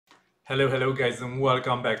Hello guys, and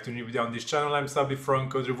welcome back to a new video on this channel. I'm Sabi from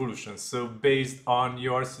CodeRevolution. So based on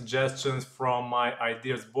your suggestions from my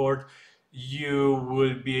ideas board, you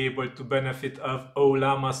will be able to benefit of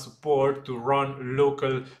Ollama support to run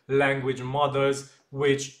local language models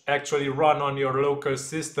which actually run on your local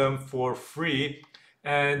system for free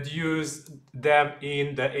and use them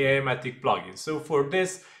in the Aimogen plugin. So for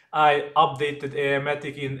this I updated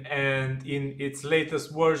Aimogen and in its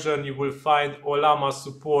latest version you will find Ollama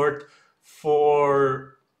support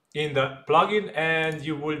in the plugin, and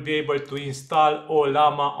you will be able to install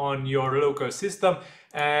Ollama on your local system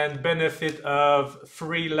and benefit of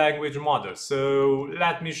free language models. So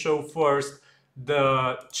let me show first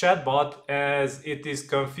the chatbot as it is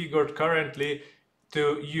configured currently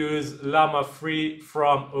to use Llama free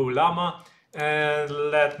from Ollama, and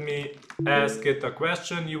let me ask it a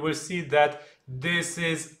question. You will see that this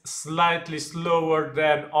is slightly slower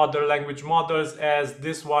than other language models as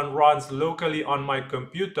this one runs locally on my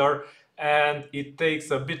computer and it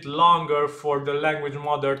takes a bit longer for the language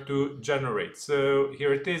model to generate. So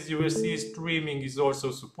here it is. You will see streaming is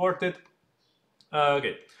also supported.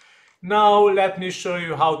 Okay. Now let me show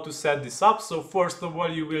you how to set this up. So first of all,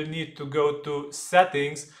 you will need to go to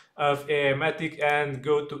settings of Aimogen and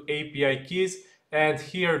go to API keys, and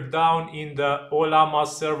here down in the Ollama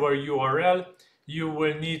server URL you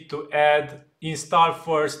will need to add install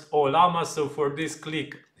first Ollama. So for this,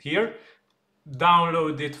 click here,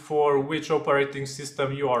 download it for which operating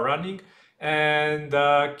system you are running, and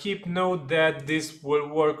keep note that this will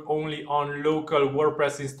work only on local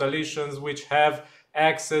WordPress installations which have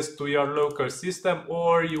access to your local system,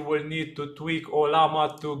 or you will need to tweak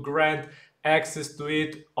Ollama to grant access to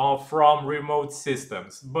it from remote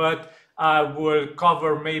systems. But I will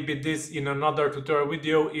cover maybe this in another tutorial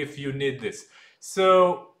video if you need this.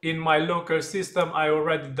 So in my local system I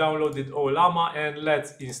already downloaded Ollama and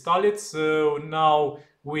let's install it. So now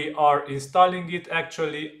we are installing it.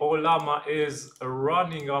 Actually Ollama is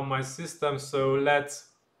running on my system, so let's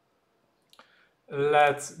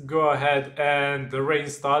go ahead and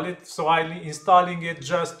reinstall it. So I'm installing it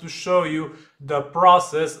just to show you the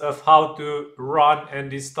process of how to run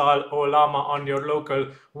and install Ollama on your local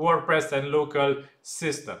WordPress and local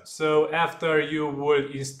system. So after you will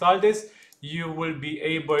install this, you will be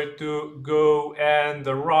able to go and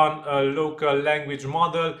run a local language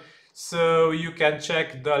model. So you can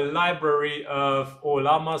check the library of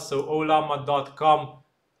Ollama, so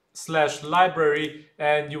ollama.com/library,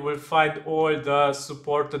 and you will find all the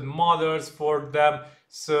supported models for them.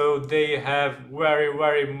 So they have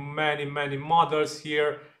very many models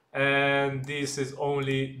here, and this is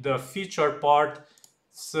only the feature part.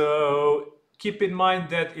 So keep in mind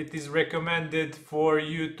that it is recommended for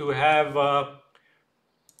you to have a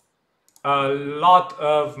lot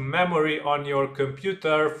of memory on your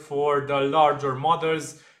computer for the larger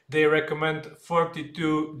models. They recommend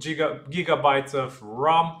 32 gigabytes of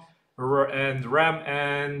RAM,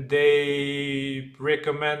 and they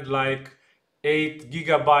recommend like 8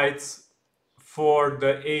 gigabytes for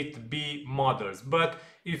the 8B models. But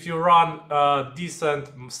if you run a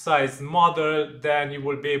decent sized model, then you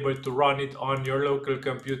will be able to run it on your local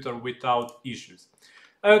computer without issues.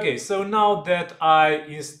 Okay, so now that I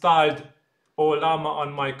installed Ollama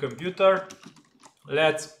on my computer,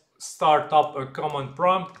 let's start up a command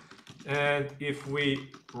prompt, and if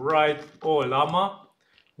we write Ollama,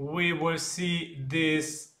 we will see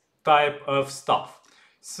this type of stuff.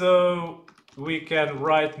 So we can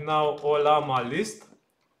write now Ollama list.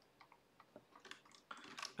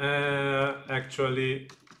 Actually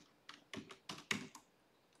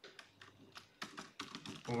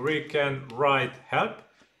we can write help.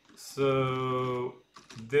 So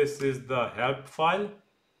this is the help file,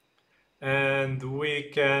 and we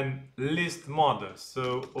can list models.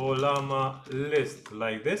 So Ollama list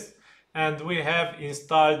like this, and we have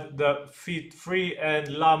installed the Fit free and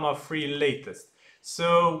Llama free latest.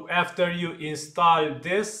 So after you install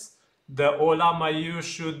this, the Ollama, you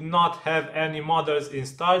should not have any models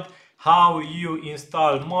installed. How you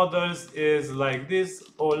install models is like this: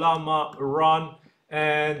 Ollama run,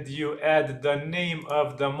 and you add the name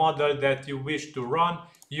of the model that you wish to run.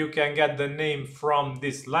 You can get the name from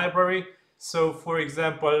this library. So for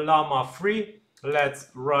example, Llama free, let's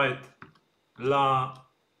write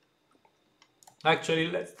actually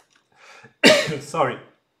let's sorry,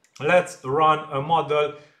 let's run a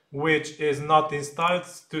model which is not installed,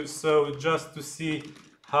 so just to see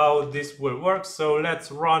how this will work. So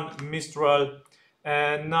let's run Mistral,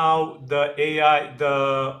 and now the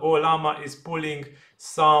Ollama is pulling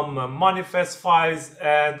some manifest files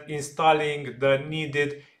and installing the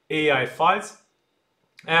needed AI files.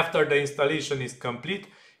 After the installation is complete,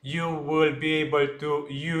 you will be able to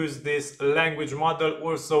use this language model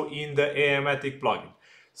also in the Aimogen plugin.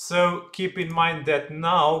 So keep in mind that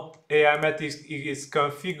now Aimogen is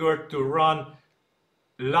configured to run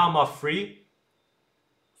Llama 3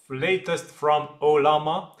 latest from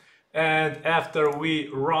Ollama, and after we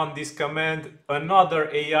run this command, another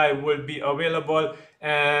AI will be available,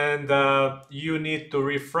 and you need to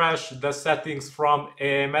refresh the settings from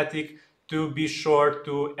Aimogen to be sure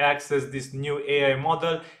to access this new AI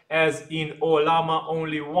model, as in Ollama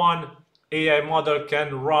only one AI model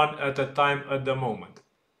can run at a time at the moment.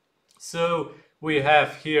 So we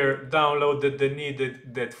have here downloaded the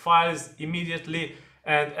needed files immediately,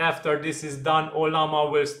 and after this is done,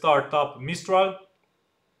 Ollama will start up Mistral,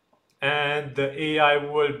 and the AI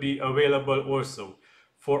will be available also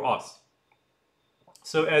for us.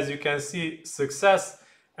 So as you can see, success.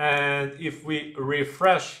 And if we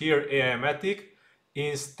refresh here Aimogen,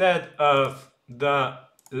 instead of the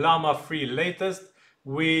Llama 3 latest,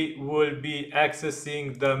 we will be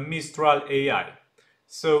accessing the Mistral AI.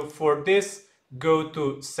 So for this, go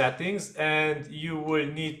to settings, and you will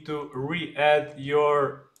need to re-add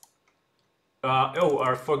your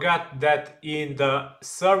I forgot that in the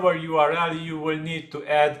server URL you will need to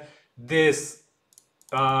add this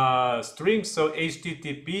string, so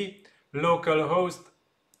HTTP localhost,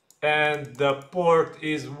 and the port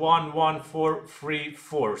is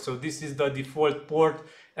 11434. So this is the default port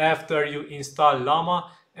after you install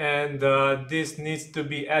Llama, and this needs to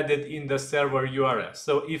be added in the server URL.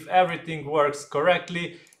 So if everything works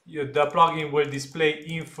correctly, the plugin will display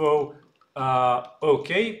info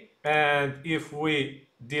OK, and if we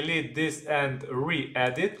delete this and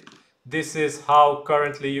re-add it, this is how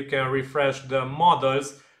currently you can refresh the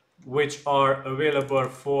models which are available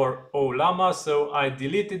for Ollama. So I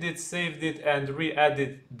deleted it, saved it, and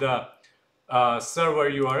re-added the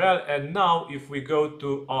server URL. And now if we go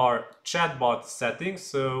to our chatbot settings,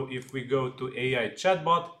 so if we go to AI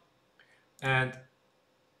chatbot and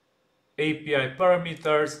API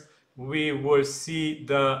parameters, we will see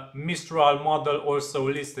the Mistral model also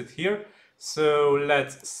listed here. So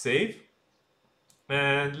let's save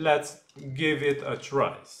and let's give it a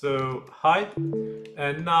try. So hide,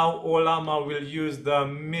 and now Ollama will use the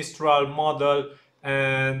Mistral model,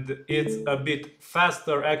 and it's a bit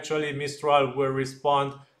faster. Actually, Mistral will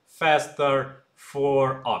respond faster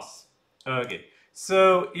for us. Okay,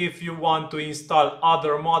 so if you want to install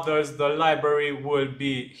other models, the library will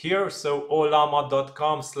be here. So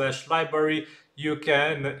ollama.com/library, you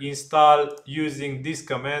can install using this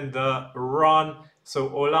command, the run. So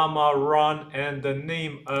Ollama run and the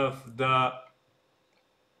name of the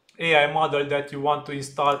AI model that you want to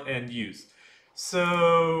install and use.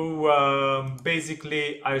 So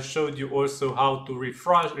basically I showed you also how to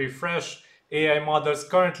refresh AI models.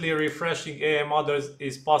 Currently refreshing AI models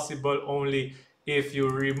is possible only if you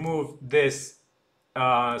remove this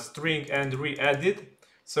string and re-add it.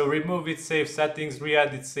 So remove it, save settings,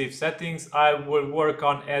 re-add it, save settings. I will work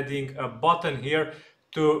on adding a button here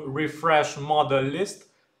to refresh model list,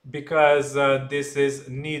 because this is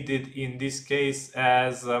needed in this case,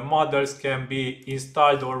 as models can be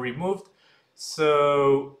installed or removed.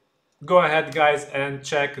 So go ahead guys and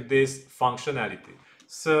check this functionality.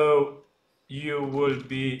 So you will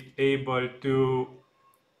be able to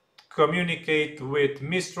communicate with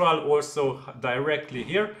Mistral also directly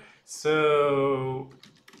here. So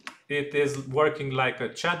it is working like a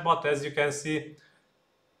chatbot, as you can see.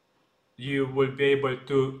 You will be able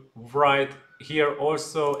to write here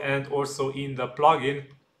also, and also in the plugin,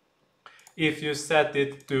 if you set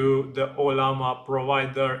it to the Ollama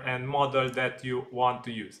provider and model that you want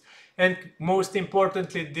to use. And most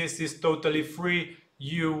importantly, this is totally free.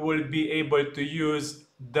 You will be able to use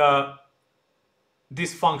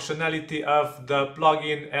this functionality of the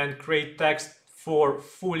plugin and create text for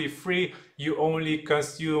fully free. You only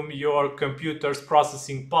consume your computer's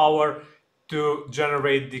processing power to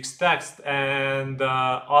generate this text, and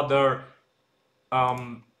other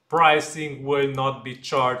pricing will not be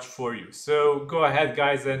charged for you. So go ahead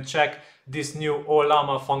guys and check this new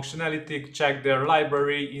Ollama functionality, check their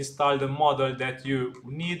library, install the model that you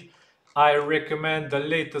need. I recommend the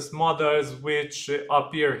latest models which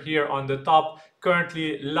appear here on the top.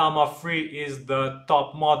 Currently Llama 3 is the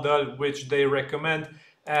top model which they recommend,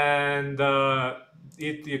 and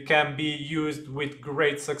it can be used with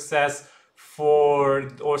great success for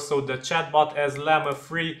also the chatbot, as Llama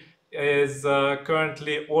 3 is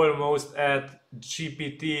currently almost at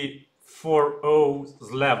GPT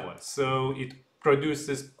 4.0 level. So it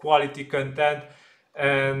produces quality content,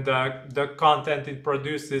 and the content it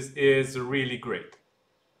produces is really great.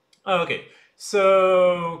 Okay,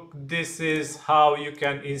 So this is how you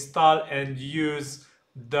can install and use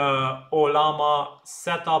the Ollama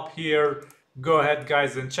setup here. Go ahead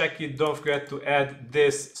guys and check it. Don't forget to add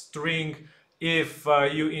this string. If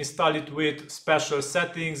you install it with special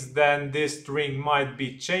settings, then this string might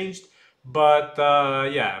be changed. But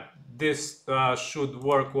yeah, this should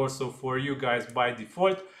work also for you guys by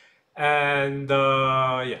default. And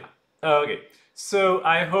yeah, okay. So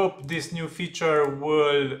I hope this new feature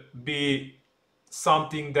will be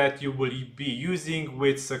something that you will be using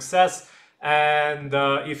with success. And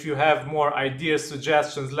if you have more ideas,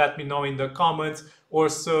 suggestions, let me know in the comments.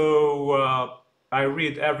 Also, I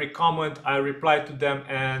read every comment, I reply to them,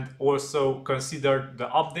 and also consider the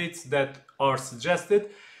updates that are suggested.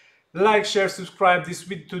 Like, share, subscribe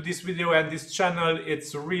to this video and this channel.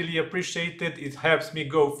 It's really appreciated. It helps me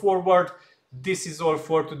go forward. This is all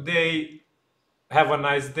for today. Have a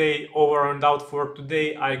nice day. Over and out for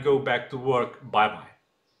today. I go back to work. Bye bye.